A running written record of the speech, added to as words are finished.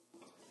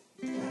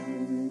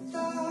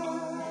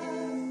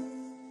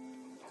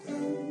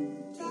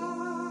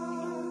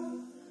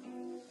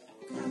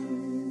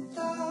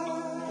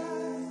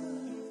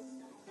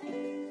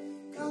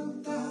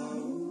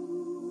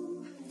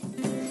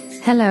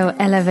Hello,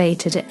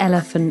 Elevated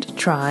Elephant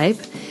Tribe.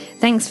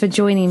 Thanks for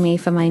joining me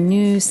for my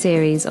new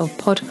series of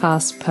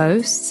podcast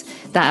posts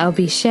that I'll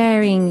be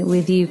sharing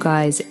with you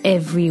guys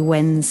every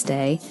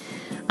Wednesday.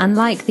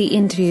 Unlike the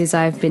interviews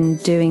I've been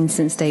doing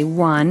since day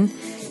one,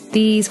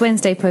 these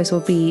Wednesday posts will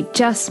be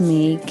just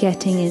me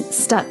getting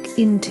stuck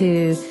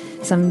into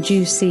some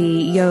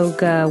juicy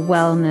yoga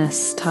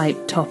wellness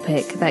type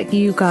topic that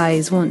you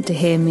guys want to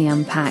hear me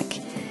unpack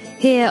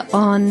here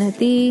on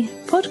the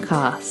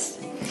podcast.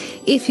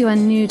 If you are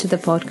new to the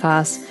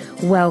podcast,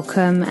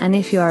 welcome. And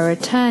if you are a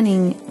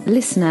returning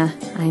listener,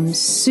 I'm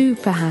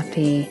super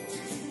happy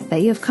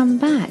that you've come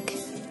back.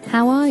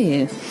 How are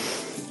you?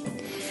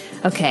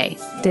 Okay,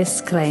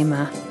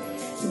 disclaimer.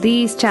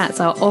 These chats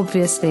are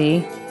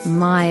obviously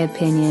my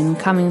opinion,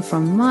 coming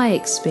from my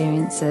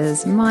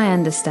experiences, my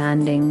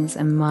understandings,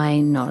 and my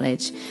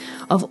knowledge,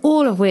 of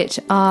all of which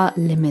are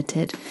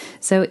limited.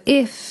 So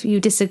if you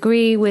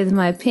disagree with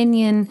my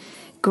opinion,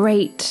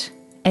 great,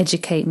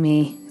 educate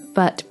me,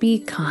 but be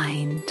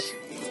kind.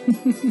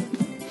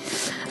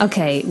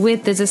 Okay,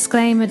 with the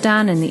disclaimer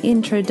done and the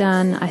intro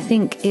done, I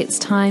think it's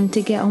time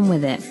to get on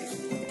with it.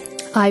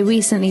 I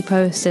recently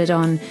posted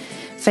on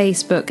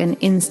Facebook and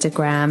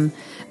Instagram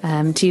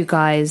to you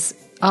guys,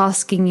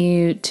 asking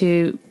you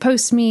to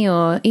post me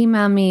or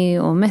email me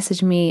or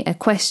message me a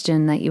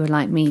question that you would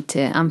like me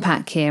to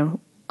unpack here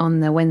on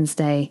the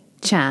Wednesday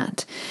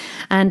chat.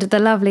 And the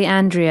lovely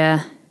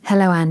Andrea,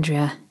 hello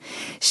Andrea,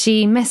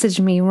 she messaged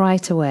me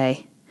right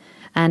away.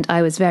 And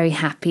I was very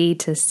happy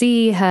to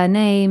see her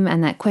name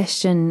and that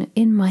question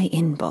in my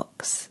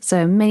inbox.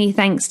 So many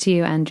thanks to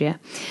you, Andrea.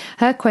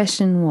 Her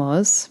question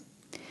was,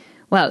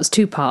 well, it's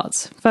two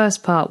parts.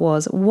 First part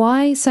was,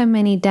 why so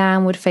many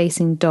downward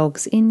facing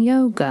dogs in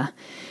yoga?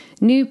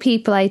 New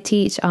people I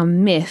teach are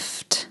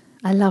miffed.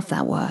 I love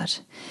that word.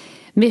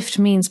 Miffed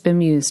means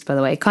bemused, by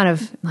the way. Kind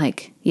of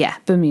like, yeah,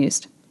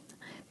 bemused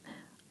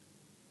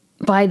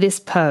by this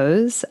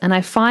pose. And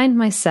I find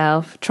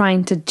myself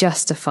trying to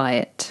justify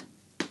it.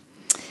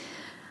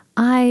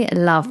 I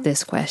love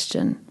this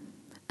question.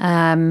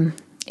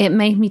 It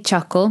made me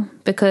chuckle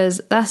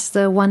because that's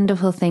the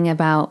wonderful thing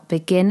about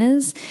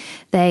beginners.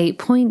 They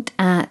point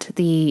at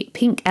the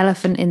pink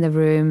elephant in the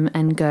room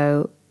and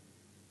go,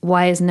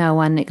 why is no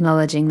one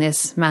acknowledging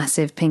this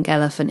massive pink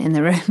elephant in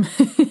the room?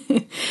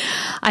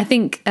 I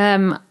think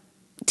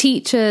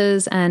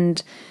teachers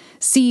and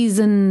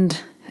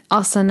seasoned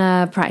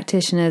asana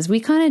practitioners, we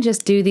kind of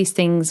just do these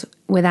things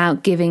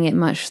without giving it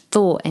much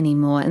thought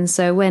anymore. And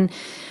so when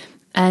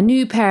a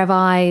new pair of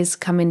eyes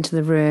come into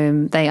the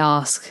room, they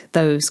ask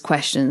those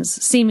questions,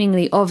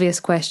 seemingly obvious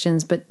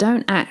questions, but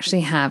don't actually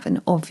have an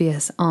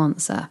obvious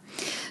answer.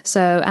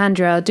 So,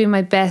 Andrea, I'll do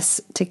my best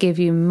to give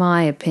you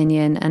my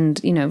opinion and,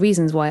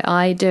 reasons why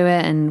I do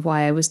it and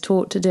why I was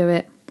taught to do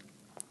it.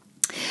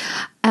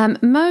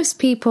 Most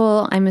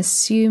people, I'm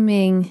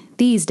assuming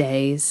these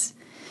days,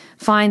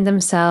 find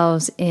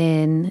themselves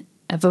in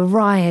a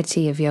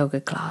variety of yoga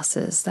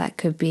classes. That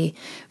could be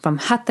from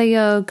hatha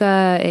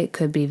yoga, it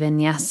could be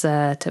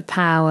vinyasa to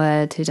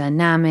power to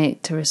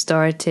dynamic to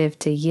restorative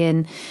to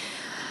yin.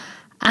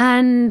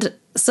 And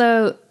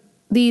so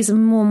these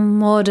more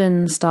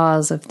modern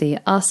styles of the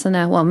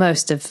asana, well,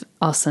 most of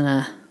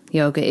asana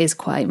yoga is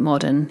quite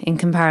modern in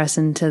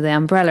comparison to the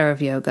umbrella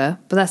of yoga,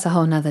 but that's a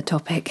whole nother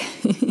topic.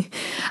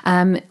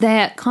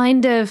 They're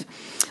kind of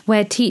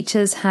where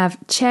teachers have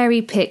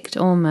cherry-picked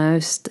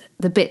almost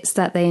the bits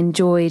that they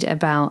enjoyed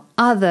about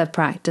other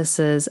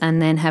practices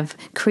and then have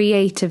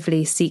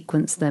creatively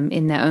sequenced them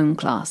in their own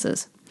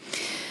classes.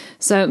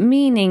 So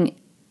meaning,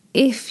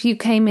 if you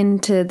came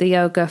into the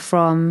yoga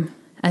from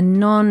a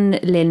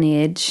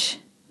non-lineage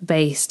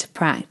based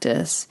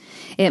practice,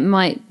 it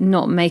might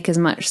not make as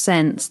much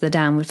sense, the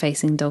downward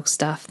facing dog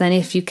stuff, than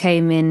if you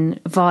came in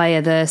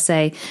via the,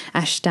 say,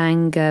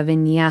 Ashtanga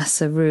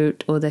Vinyasa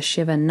route or the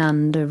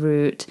Shivananda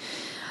route,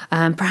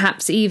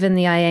 perhaps even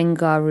the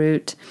Iyengar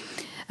route,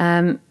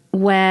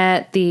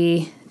 where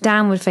the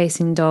downward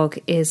facing dog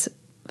is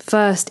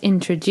first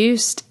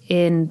introduced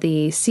in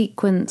the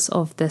sequence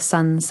of the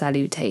sun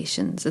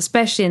salutations,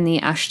 especially in the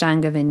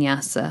Ashtanga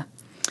Vinyasa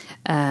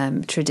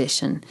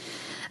tradition.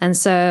 And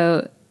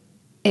so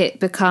it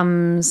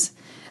becomes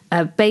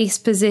a base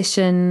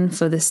position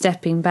for the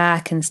stepping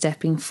back and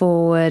stepping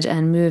forward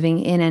and moving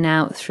in and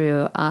out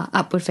through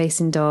upward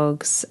facing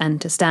dogs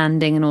and to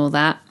standing and all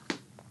that.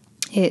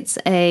 It's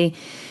a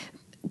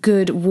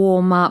good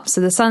warm up. So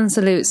the sun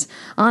salutes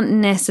aren't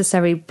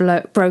necessarily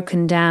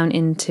broken down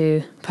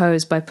into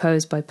pose by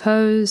pose by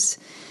pose.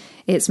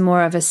 It's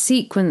more of a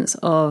sequence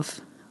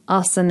of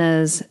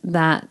asanas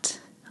that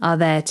are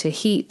there to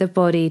heat the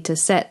body, to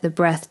set the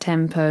breath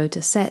tempo,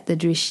 to set the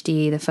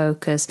drishti, the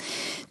focus,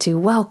 to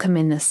welcome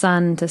in the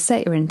sun, to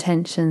set your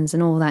intentions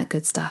and all that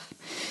good stuff.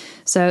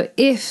 So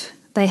if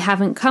they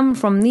haven't come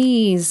from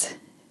these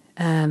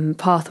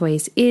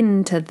pathways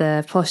into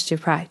the posture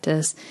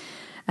practice,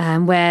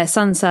 where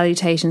sun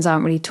salutations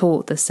aren't really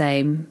taught the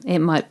same, it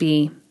might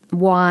be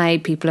why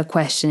people are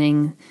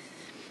questioning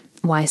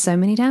why so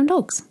many down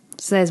dogs.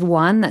 So there's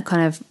one, that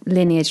kind of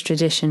lineage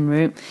tradition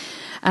route.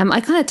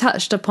 I kind of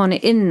touched upon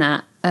it in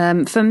that.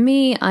 For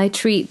me, I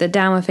treat the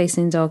downward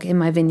facing dog in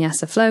my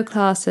Vinyasa flow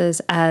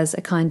classes as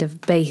a kind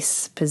of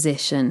base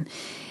position.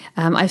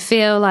 I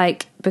feel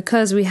like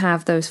because we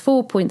have those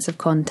 4 points of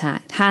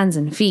contact, hands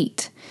and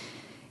feet,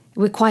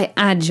 we're quite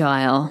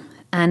agile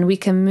and we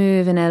can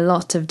move in a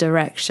lot of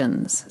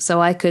directions.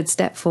 So I could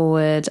step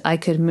forward, I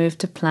could move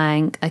to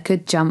plank, I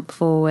could jump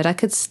forward, I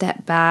could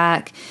step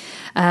back.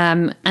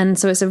 And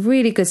so it's a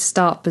really good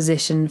start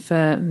position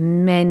for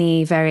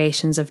many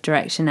variations of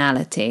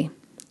directionality,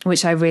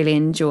 which I really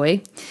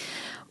enjoy.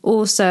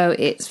 Also,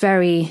 it's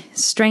very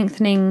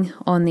strengthening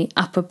on the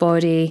upper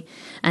body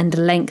and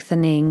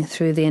lengthening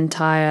through the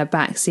entire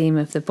back seam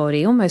of the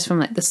body, almost from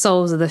like the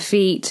soles of the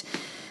feet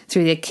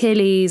through the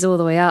Achilles, all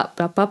the way up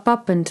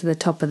into the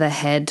top of the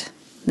head.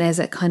 There's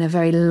a kind of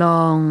very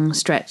long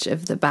stretch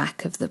of the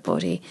back of the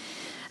body.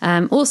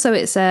 Also,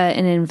 it's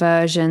an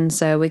inversion,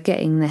 so we're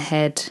getting the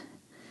head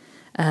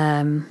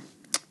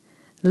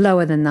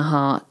lower than the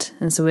heart,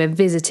 and so we're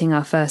visiting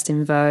our first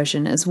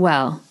inversion as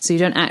well. So you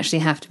don't actually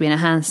have to be in a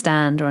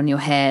handstand or on your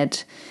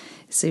head.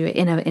 So you're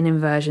in an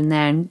inversion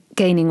there and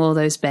gaining all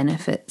those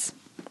benefits.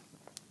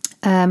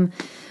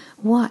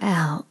 What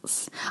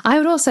else? I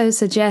would also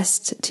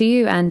suggest to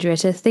you, Andrea,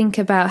 to think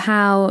about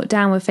how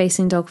downward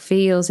facing dog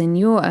feels in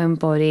your own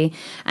body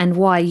and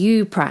why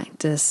you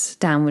practice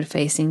downward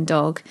facing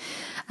dog.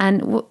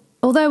 And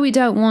although we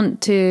don't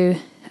want to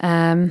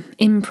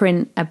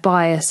imprint a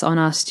bias on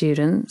our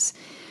students,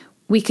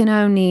 we can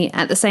only,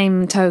 at the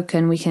same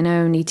token, we can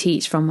only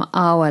teach from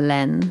our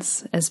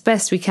lens. As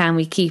best we can,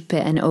 we keep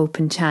it an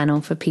open channel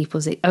for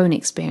people's own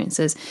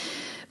experiences.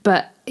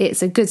 But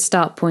it's a good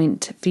start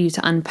point for you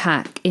to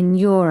unpack in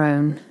your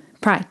own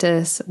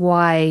practice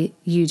why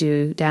you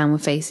do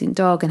downward facing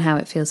dog and how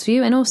it feels for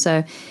you. And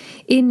also,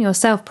 in your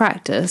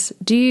self-practice,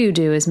 do you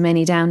do as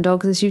many down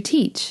dogs as you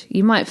teach?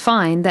 You might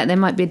find that there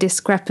might be a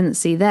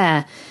discrepancy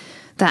there,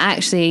 that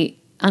actually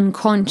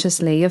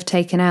unconsciously you've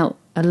taken out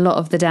a lot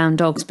of the down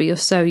dogs, but you're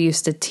so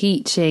used to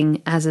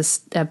teaching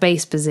as a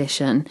base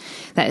position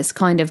that it's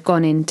kind of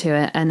gone into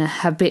a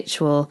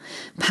habitual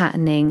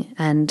patterning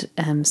and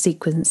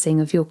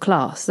sequencing of your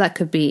class. That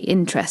could be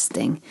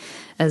interesting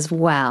as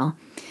well.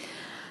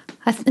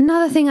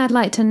 Another thing I'd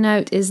like to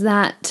note is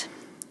that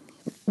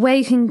where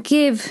you can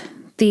give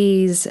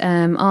these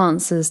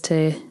answers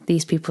to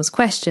these people's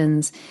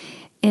questions,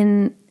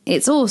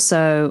 it's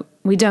also,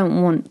 we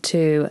don't want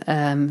to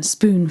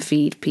spoon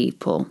feed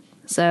people.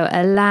 So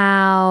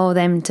allow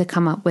them to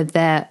come up with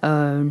their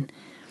own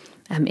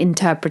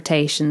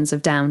interpretations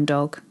of down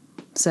dog.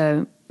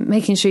 So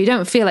making sure you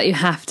don't feel like you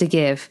have to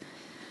give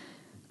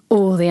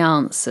all the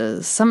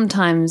answers.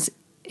 Sometimes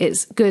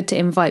it's good to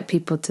invite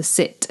people to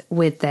sit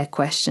with their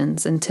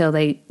questions until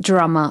they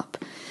drum up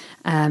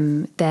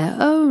their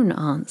own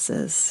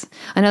answers.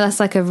 I know that's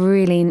like a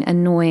really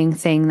annoying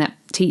thing that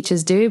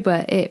teachers do,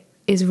 but it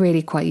is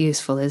really quite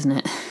useful, isn't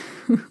it?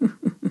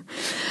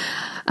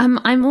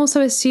 I'm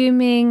also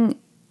assuming,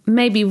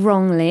 maybe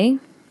wrongly,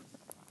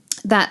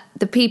 that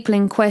the people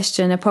in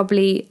question are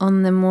probably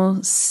on the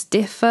more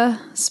stiffer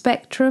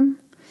spectrum,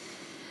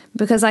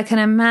 because I can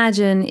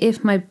imagine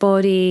if my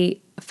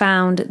body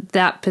found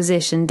that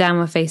position,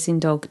 downward facing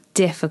dog,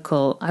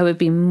 difficult, I would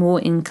be more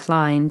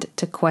inclined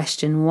to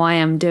question why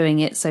I'm doing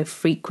it so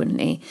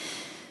frequently.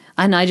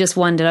 And I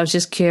was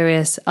just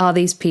curious, are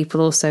these people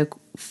also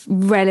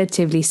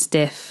relatively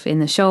stiff in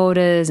the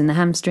shoulders and the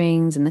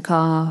hamstrings and the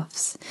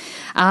calves?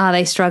 Are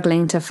they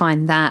struggling to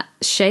find that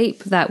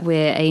shape that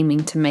we're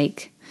aiming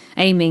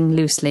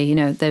loosely,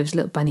 those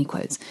little bunny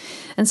quotes?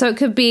 And so it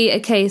could be a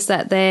case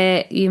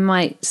that you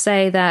might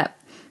say that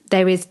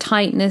there is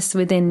tightness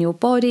within your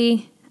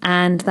body,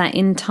 and that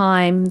in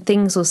time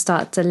things will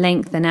start to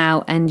lengthen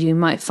out and you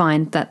might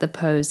find that the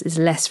pose is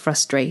less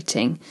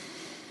frustrating.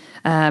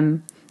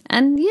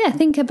 And yeah,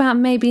 think about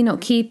maybe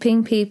not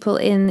keeping people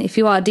in, if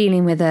you are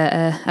dealing with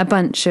a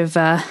bunch of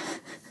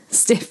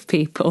stiff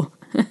people,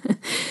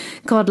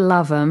 God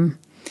love them,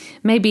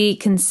 maybe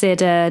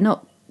consider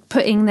not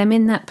putting them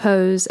in that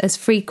pose as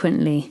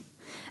frequently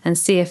and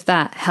see if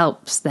that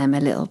helps them a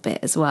little bit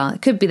as well.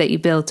 It could be that you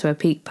build to a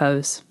peak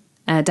pose,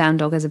 down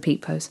dog as a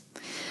peak pose.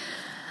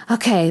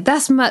 Okay,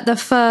 that's the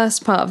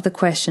first part of the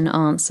question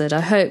answered.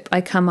 I hope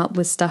I come up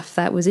with stuff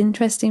that was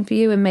interesting for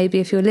you, and maybe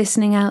if you're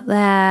listening out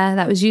there,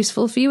 that was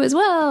useful for you as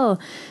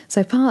well.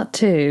 So part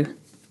 2.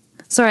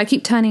 Sorry, I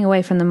keep turning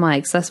away from the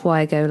mics. That's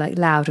why I go like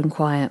loud and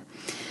quiet.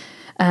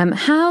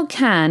 How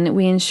can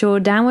we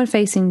ensure downward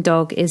facing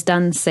dog is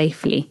done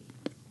safely?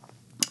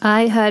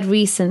 I heard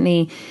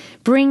recently,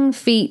 bring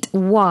feet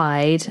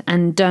wide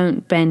and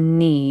don't bend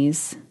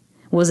knees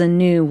was a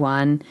new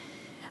one.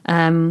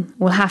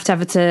 We'll have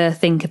to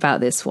think about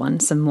this one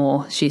some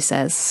more, she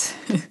says.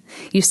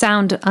 You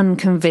sound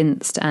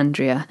unconvinced,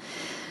 Andrea.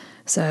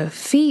 So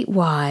feet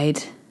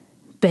wide,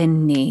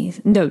 bend knees.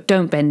 No,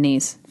 don't bend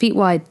knees. Feet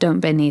wide,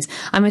 don't bend knees.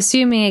 I'm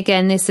assuming,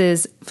 again, this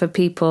is for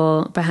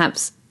people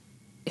perhaps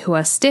who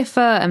are stiffer,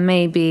 and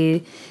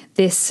maybe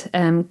this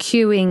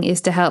cueing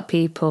is to help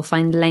people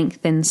find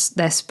length in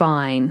their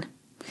spine.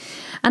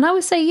 And I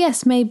would say,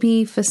 yes,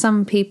 maybe for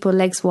some people,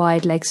 legs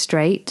wide, legs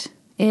straight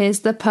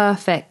is the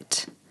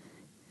perfect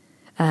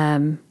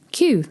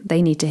cue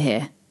they need to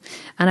hear.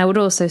 And I would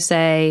also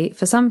say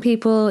for some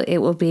people, it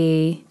will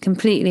be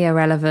completely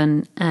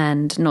irrelevant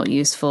and not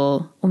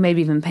useful, or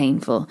maybe even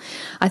painful.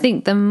 I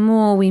think the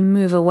more we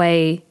move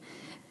away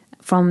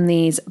from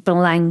these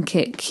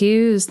blanket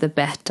cues, the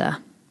better.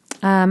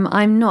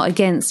 I'm not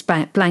against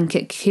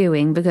blanket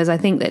cueing, because I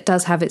think that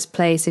does have its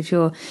place if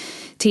you're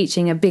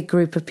teaching a big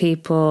group of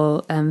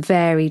people,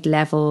 varied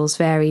levels,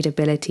 varied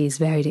abilities,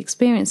 varied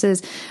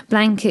experiences.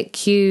 Blanket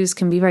cues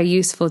can be very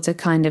useful to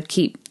kind of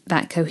keep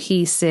that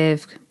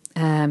cohesive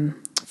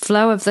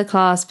flow of the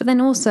class, but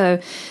then also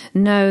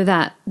know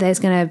that there's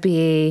going to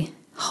be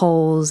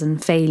holes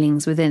and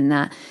failings within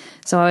that.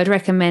 So I would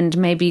recommend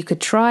maybe you could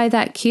try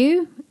that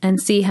cue and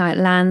see how it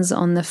lands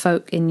on the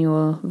folk in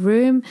your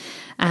room,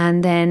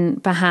 and then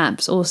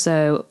perhaps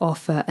also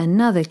offer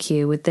another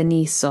cue with the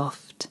knee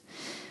soft.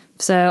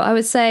 So I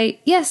would say,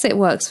 yes, it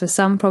works for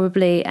some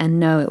probably, and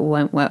no, it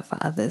won't work for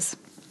others.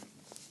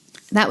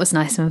 That was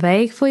nice and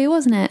vague for you,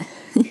 wasn't it?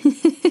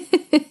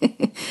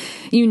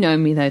 You know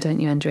me though, don't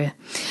you, Andrea?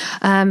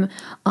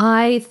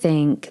 I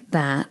think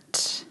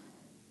that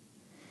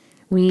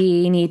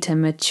we need to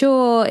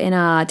mature in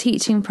our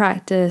teaching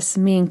practice,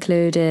 me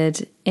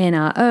included, in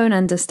our own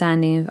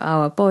understanding of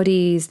our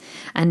bodies,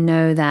 and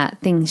know that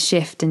things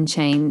shift and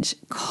change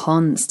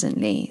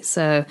constantly.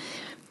 So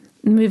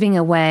moving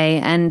away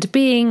and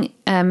being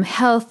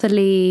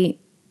healthily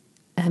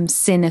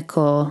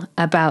cynical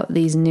about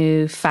these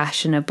new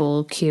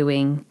fashionable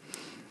cueing,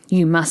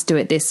 you must do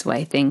it this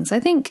way things. I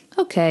think,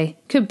 okay,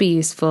 could be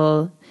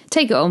useful.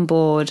 Take it on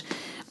board,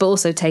 but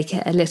also take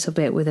it a little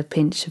bit with a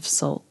pinch of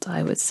salt,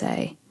 I would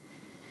say.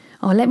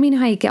 Oh, let me know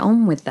how you get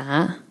on with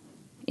that.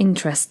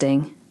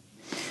 Interesting.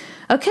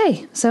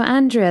 Okay, so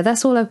Andrea,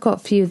 that's all I've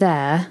got for you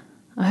there.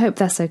 I hope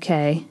that's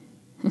okay.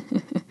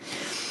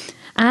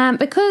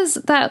 Because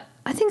I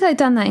think I've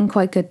done that in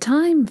quite good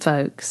time,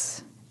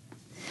 folks.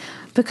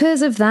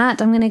 Because of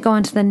that, I'm going to go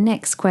on to the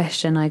next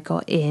question I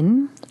got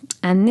in.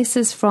 And this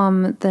is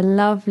from the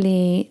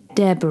lovely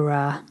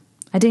Deborah.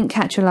 I didn't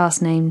catch your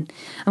last name.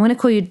 I'm going to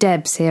call you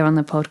Debs here on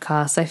the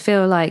podcast. I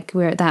feel like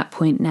we're at that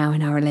point now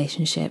in our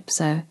relationship.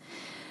 So,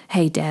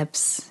 hey,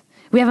 Debs.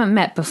 We haven't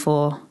met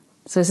before,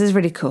 so this is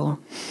really cool.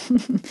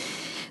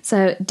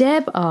 So,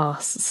 Deb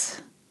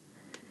asks,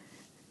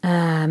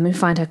 let me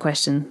find her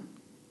question.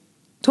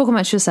 Talk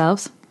amongst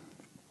yourselves.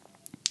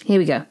 Here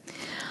we go.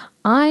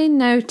 I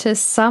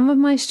notice some of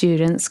my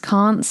students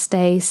can't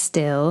stay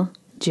still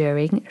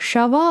during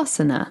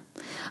Shavasana.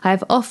 I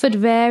have offered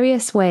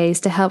various ways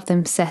to help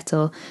them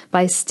settle, but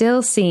I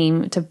still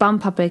seem to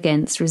bump up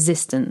against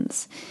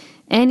resistance.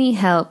 Any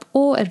help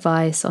or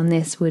advice on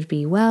this would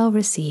be well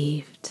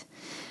received.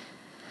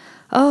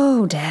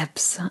 Oh,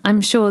 Debs,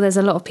 I'm sure there's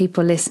a lot of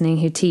people listening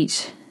who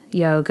teach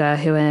yoga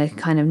who are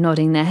kind of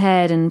nodding their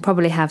head and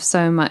probably have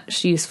so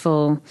much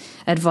useful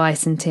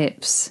advice and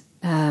tips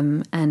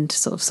and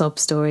sort of sob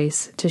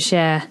stories to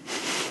share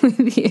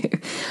with you.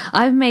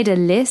 I've made a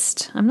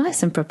list. I'm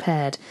nice and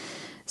prepared.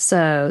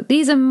 So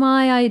these are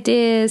my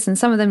ideas, and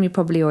some of them you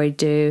probably already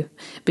do,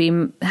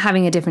 but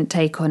having a different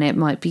take on it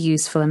might be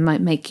useful and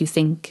might make you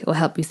think or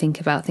help you think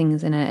about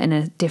things in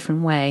a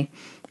different way.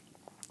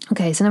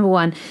 Okay, so number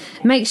one,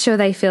 make sure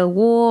they feel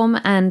warm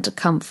and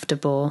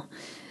comfortable.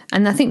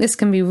 And I think this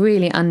can be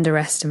really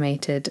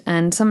underestimated.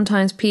 And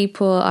sometimes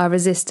people are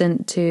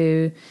resistant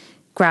to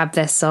grab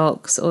their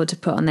socks or to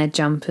put on their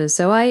jumpers.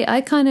 So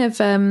I kind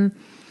of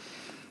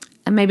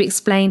maybe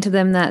explain to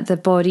them that the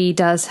body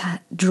does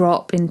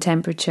drop in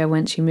temperature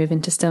once you move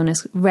into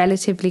stillness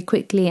relatively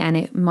quickly, and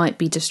it might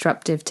be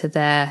disruptive to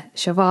their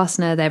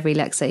shavasana, their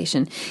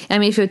relaxation. I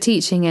mean, if you're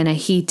teaching in a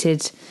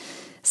heated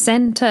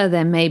center,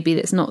 then maybe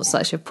it's not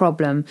such a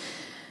problem.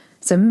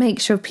 So make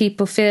sure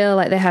people feel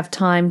like they have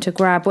time to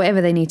grab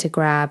whatever they need to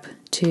grab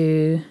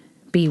to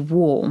be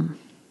warm.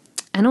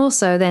 And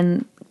also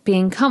then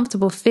being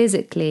comfortable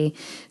physically.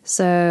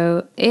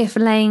 So if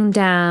laying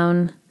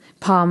down,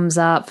 palms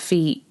up,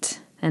 feet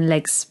and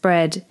legs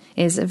spread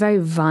is a very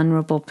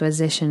vulnerable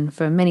position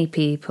for many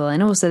people.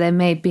 And also there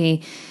may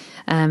be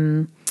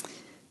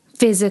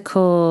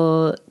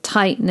physical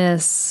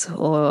tightness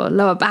or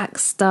lower back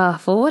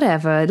stuff or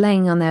whatever.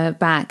 Laying on their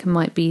back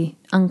might be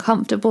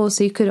uncomfortable,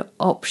 so you could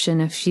option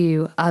a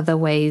few other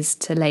ways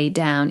to lay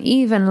down,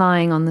 even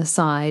lying on the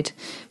side,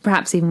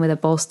 perhaps even with a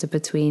bolster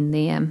between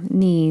the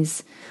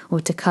knees, or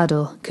to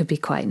cuddle could be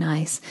quite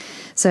nice.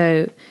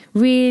 So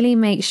really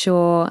make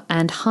sure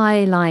and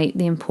highlight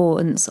the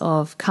importance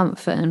of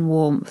comfort and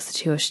warmth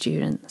to your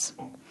students.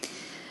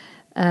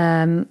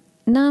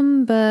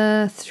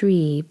 Number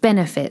 3,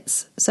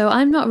 benefits. So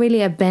I'm not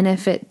really a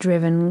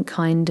benefit-driven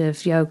kind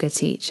of yoga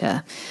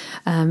teacher,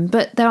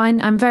 but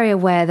I'm very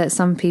aware that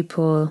some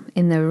people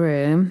in the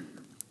room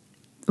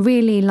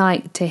really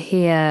like to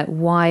hear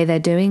why they're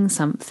doing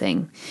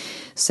something.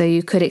 So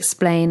you could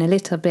explain a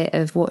little bit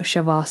of what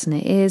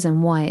Shavasana is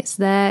and why it's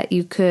there.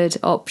 You could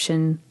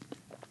option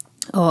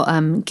or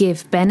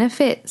give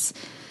benefits.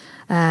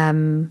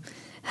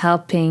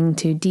 helping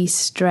to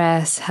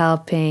de-stress,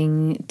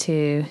 helping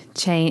to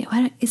change.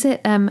 Is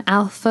it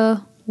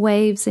alpha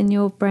waves in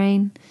your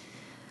brain?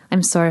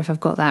 I'm sorry if I've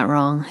got that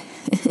wrong.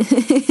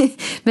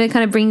 But it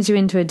kind of brings you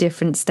into a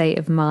different state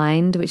of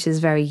mind, which is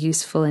very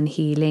useful and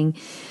healing.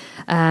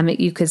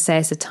 You could say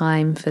it's a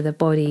time for the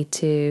body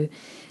to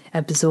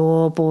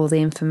absorb all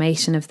the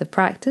information of the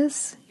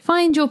practice.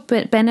 Find your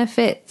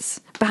benefits,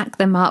 back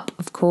them up,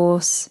 of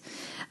course,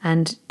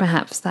 and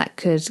perhaps that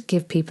could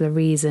give people a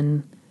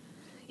reason,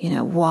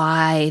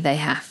 why they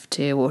have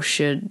to or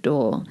should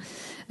or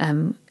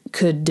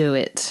could do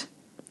it.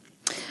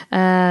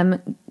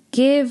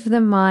 Give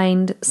the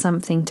mind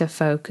something to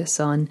focus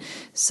on.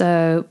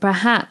 So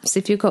perhaps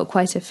if you've got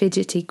quite a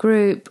fidgety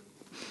group,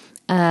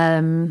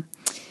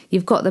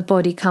 you've got the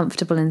body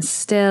comfortable and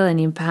still, and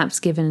you've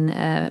perhaps given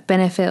a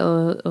benefit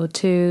or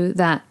two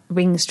that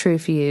rings true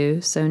for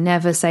you. So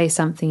never say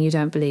something you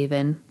don't believe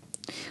in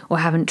or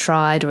haven't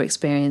tried or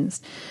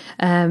experienced.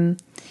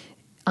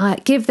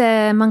 Give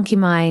their monkey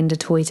mind a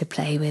toy to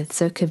play with.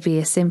 So it could be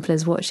as simple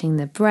as watching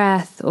the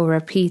breath or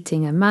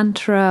repeating a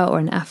mantra or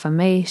an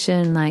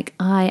affirmation like,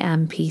 I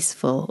am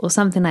peaceful, or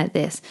something like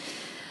this,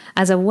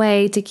 as a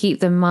way to keep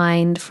the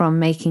mind from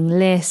making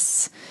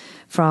lists,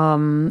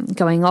 from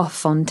going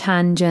off on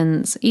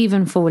tangents,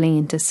 even falling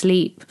into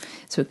sleep.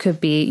 So it could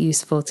be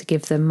useful to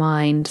give the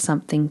mind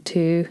something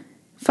to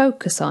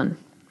focus on.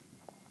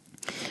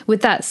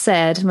 With that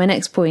said, my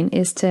next point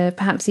is to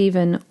perhaps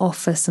even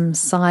offer some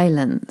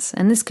silence.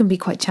 And this can be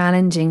quite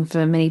challenging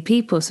for many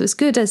people. So it's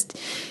good as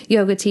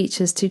yoga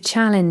teachers to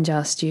challenge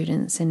our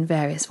students in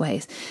various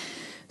ways.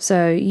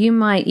 So you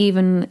might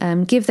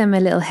even give them a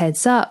little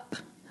heads up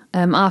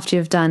after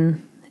you've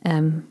done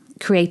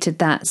created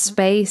that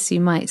space.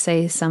 You might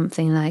say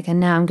something like, and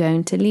now I'm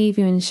going to leave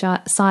you in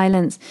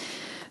silence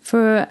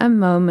for a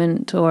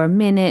moment or a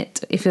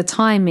minute. If you're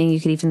timing, you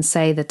could even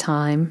say the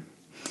time.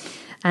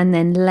 And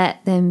then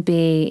let them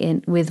be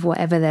with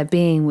whatever they're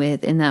being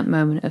with in that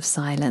moment of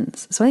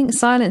silence. So I think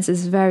silence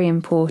is very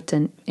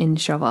important in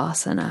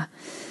Shavasana.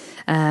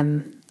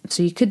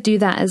 So you could do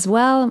that as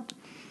well.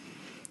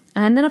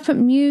 And then I put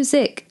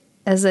music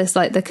as it's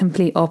like the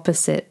complete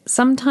opposite.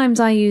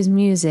 Sometimes I use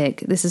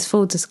music, this is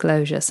full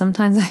disclosure,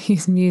 sometimes I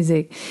use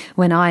music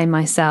when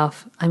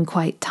I'm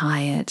quite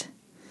tired.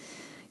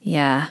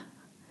 Yeah.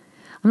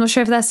 I'm not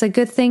sure if that's a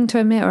good thing to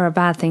admit or a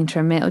bad thing to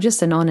admit or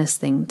just an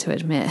honest thing to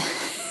admit.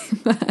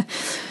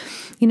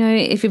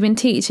 If you've been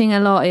teaching a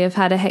lot, you've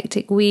had a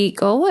hectic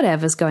week or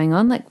whatever's going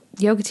on, like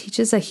yoga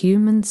teachers are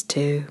humans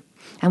too,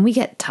 and we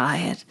get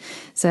tired.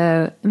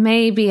 So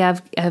maybe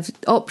I've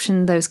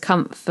optioned those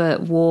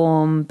comfort,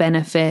 warm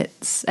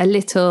benefits, a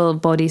little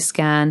body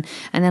scan,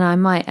 and then I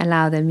might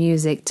allow the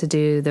music to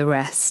do the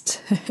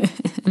rest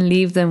and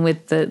leave them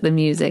with the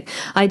music.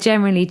 I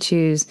generally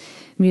choose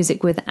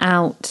music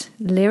without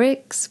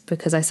lyrics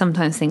because I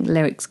sometimes think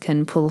lyrics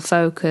can pull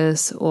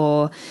focus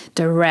or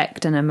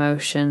direct an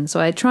emotion. So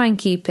I try and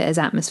keep it as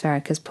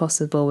atmospheric as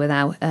possible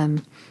without,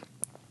 the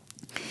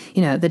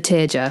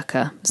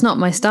tearjerker. It's not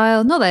my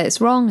style. Not that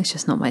it's wrong, it's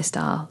just not my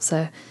style.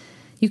 So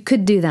you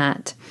could do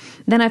that.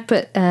 Then I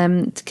put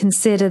to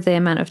consider the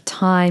amount of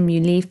time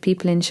you leave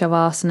people in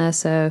Shavasana.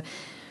 So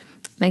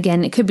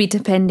again, it could be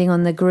depending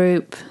on the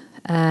group,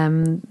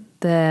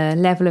 the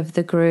level of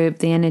the group,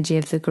 the energy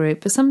of the group.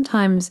 But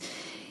sometimes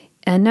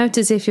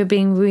notice if you're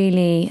being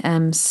really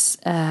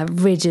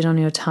rigid on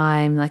your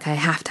time, like I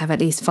have to have at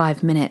least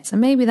 5 minutes,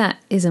 and maybe that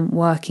isn't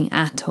working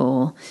at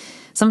all.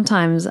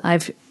 Sometimes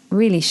I've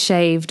really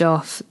shaved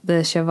off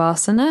the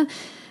Shavasana,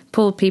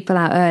 pulled people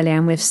out earlier,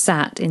 and we've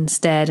sat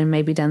instead and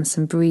maybe done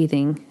some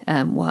breathing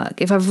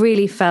work. If I've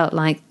really felt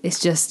like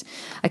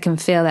I can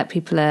feel that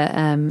people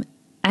are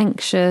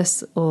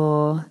anxious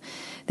or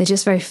they're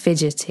just very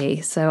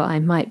fidgety, so I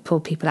might pull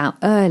people out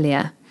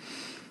earlier.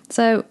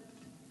 So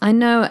I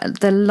know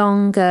the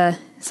longer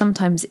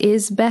sometimes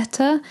is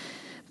better,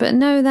 but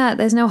know that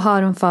there's no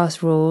hard and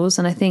fast rules.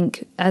 And I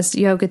think as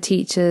yoga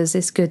teachers,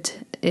 it's good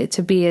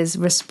to be as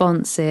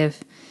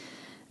responsive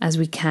as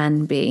we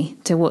can be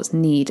to what's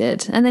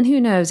needed. And then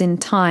who knows, in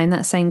time,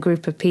 that same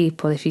group of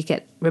people, if you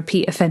get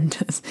repeat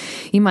offenders,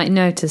 you might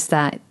notice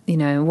that,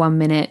 1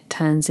 minute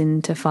turns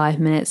into 5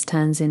 minutes,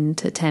 turns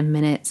into 10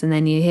 minutes. And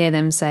then you hear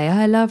them say,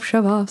 I love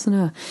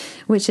Shavasana,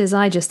 which is,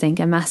 I just think,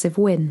 a massive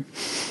win.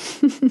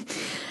 And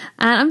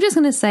I'm just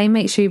going to say,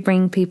 make sure you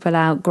bring people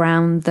out,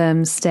 ground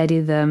them, steady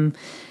them,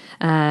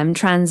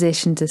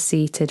 transition to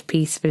seated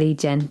peacefully,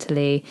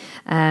 gently,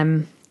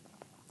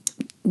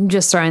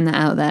 just throwing that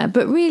out there.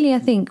 But really, I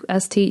think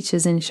as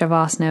teachers in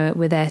Shavasana,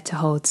 we're there to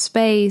hold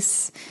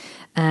space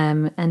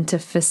and to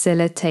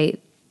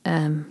facilitate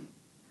that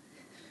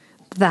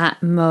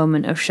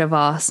moment of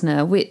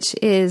Shavasana, which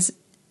is,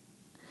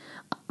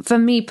 for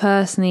me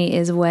personally,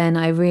 is when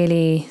I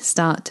really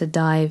start to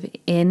dive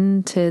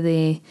into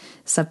the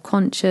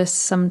subconscious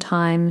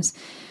sometimes.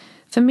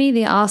 For me,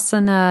 the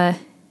asana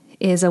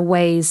is a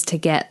ways to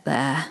get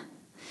there.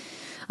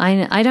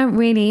 I don't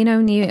really,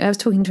 I was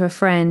talking to a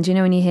friend,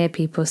 when you hear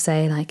people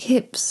say like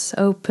hips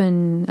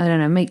open, I don't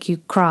know, make you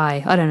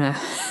cry. I don't know.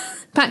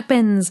 Back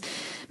bends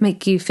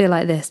make you feel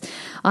like this.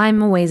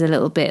 I'm always a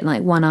little bit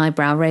like one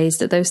eyebrow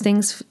raised at those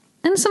things.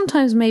 And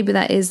sometimes maybe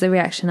that is the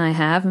reaction I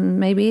have, and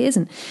maybe it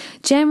isn't.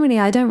 Generally,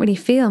 I don't really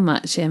feel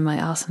much in my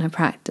asana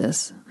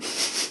practice.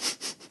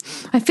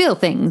 I feel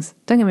things.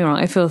 Don't get me wrong,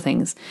 I feel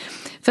things.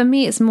 For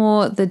me, it's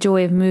more the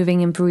joy of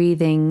moving and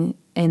breathing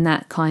in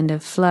that kind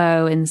of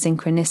flow and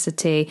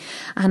synchronicity.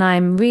 And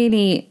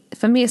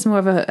for me, it's more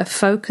of a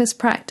focus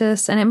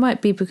practice. And it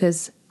might be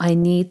because I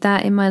need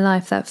that in my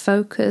life, that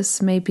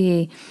focus.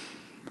 Maybe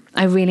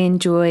I really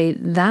enjoy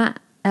that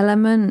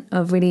element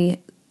of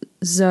really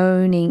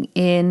zoning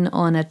in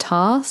on a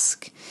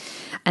task.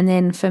 And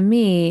then for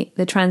me,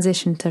 the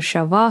transition to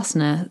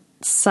Shavasana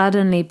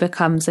suddenly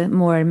becomes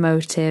more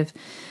emotive,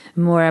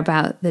 more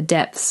about the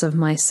depths of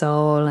my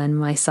soul and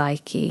my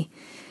psyche.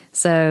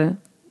 So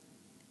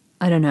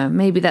I don't know,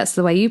 maybe that's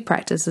the way you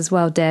practice as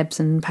well, Debs,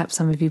 and perhaps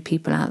some of you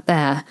people out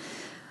there.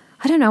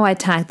 I don't know why I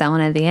tagged that one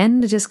at the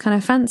end. I just kind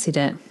of fancied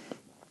it.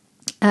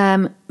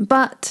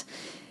 But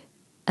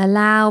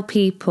allow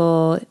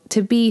people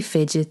to be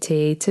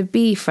fidgety, to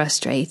be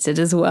frustrated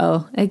as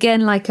well.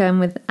 Again, like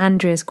with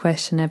Andrea's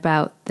question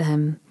about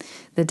the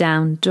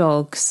down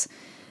dogs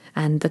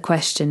and the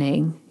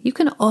questioning, you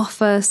can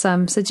offer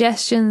some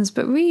suggestions,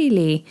 but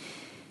really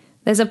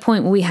there's a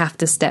point where we have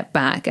to step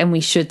back, and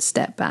we should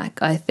step back,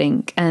 I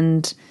think.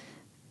 And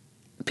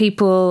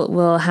people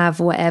will have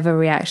whatever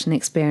reaction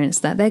experience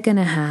that they're going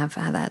to have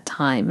at that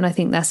time. And I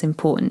think that's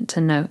important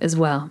to note as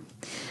well.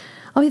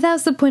 Oh,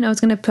 that's the point I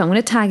was going to put. I'm going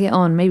to tag it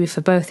on, maybe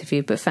for both of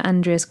you, but for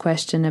Andrea's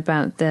question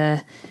about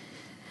the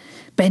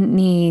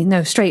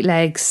straight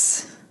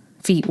legs,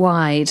 feet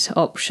wide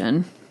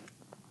option,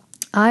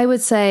 I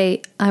would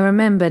say, I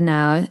remember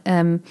now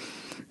that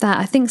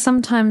I think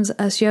sometimes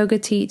as yoga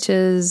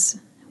teachers,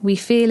 we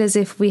feel as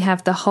if we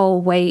have the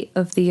whole weight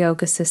of the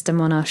yoga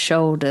system on our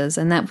shoulders,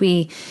 and that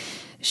we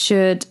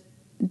should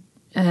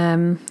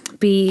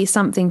be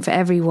something for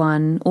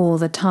everyone all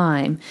the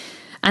time.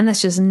 And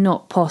that's just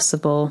not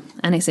possible,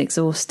 and it's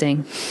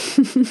exhausting.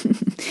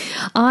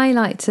 I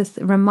like to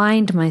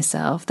remind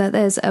myself that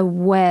there's a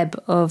web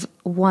of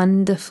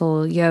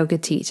wonderful yoga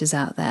teachers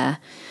out there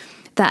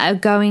that are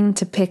going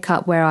to pick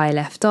up where I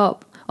left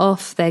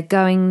off. They're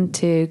going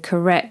to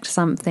correct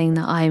something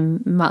that I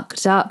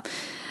mucked up.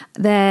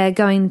 They're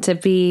going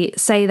to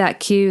say that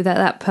cue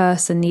that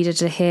person needed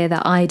to hear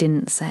that I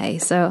didn't say.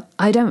 So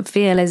I don't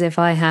feel as if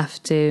I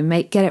have to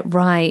get it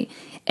right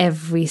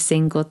every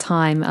single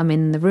time I'm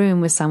in the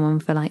room with someone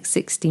for like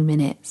 60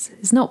 minutes.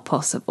 It's not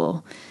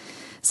possible.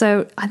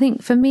 So I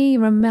think for me,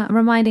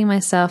 reminding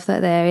myself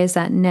that there is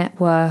that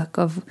network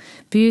of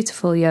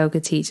beautiful yoga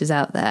teachers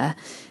out there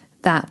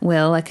that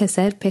will, like I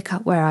said, pick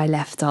up where I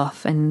left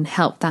off and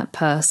help that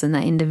person,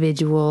 that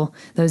individual,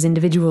 those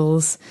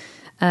individuals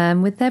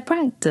with their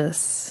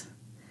practice.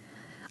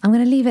 I'm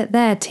going to leave it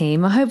there,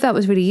 team. I hope that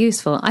was really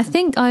useful. I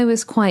think I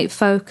was quite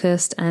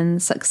focused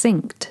and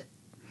succinct.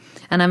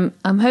 And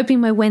I'm hoping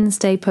my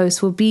Wednesday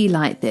posts will be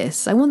like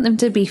this. I want them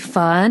to be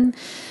fun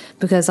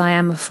because I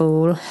am a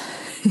fool,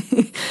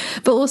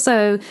 but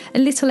also a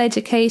little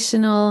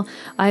educational.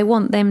 I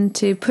want them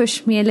to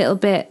push me a little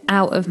bit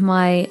out of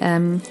my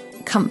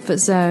comfort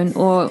zone.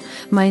 Or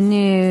my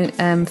new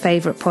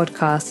favourite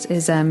podcast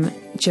is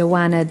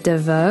Joanna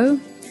DeVoe,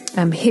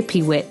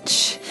 Hippie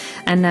Witch.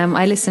 And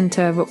I listened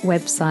to I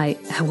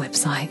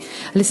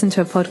listened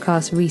to a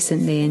podcast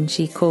recently, and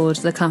she called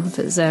the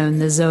comfort zone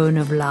the zone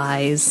of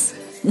lies.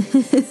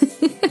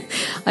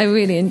 I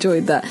really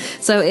enjoyed that.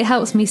 So it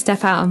helps me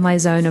step out of my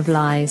zone of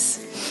lies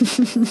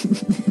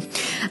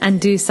and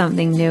do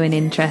something new and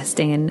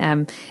interesting.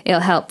 And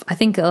I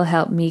think it'll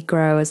help me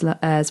grow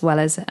as well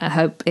as I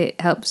hope it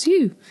helps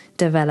you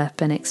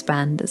develop and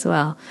expand as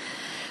well.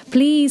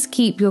 Please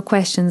keep your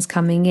questions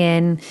coming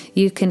in.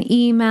 You can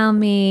email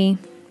me.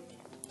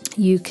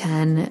 You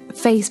can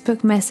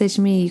Facebook message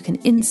me, you can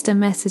Insta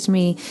message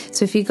me.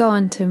 So if you go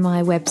onto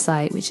my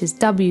website, which is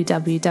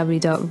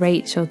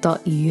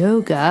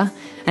www.rachel.yoga,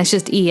 and it's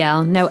just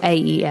EL, no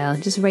AEL,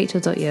 just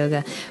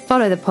rachel.yoga.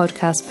 Follow the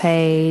podcast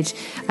page.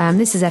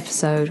 This is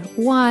episode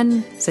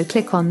 1, so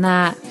click on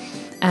that,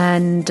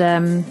 and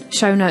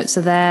show notes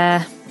are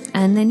there.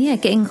 And then,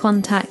 get in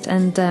contact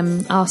and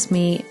ask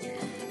me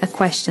a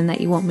question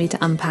that you want me to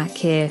unpack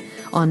here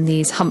on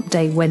these Hump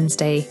Day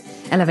Wednesday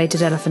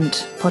Elevated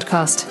Elephant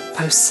podcast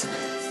posts.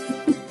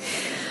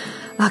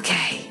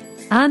 Okay,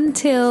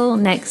 until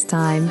next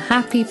time,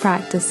 happy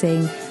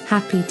practicing,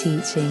 happy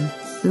teaching,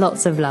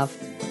 lots of love.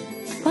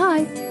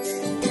 Bye.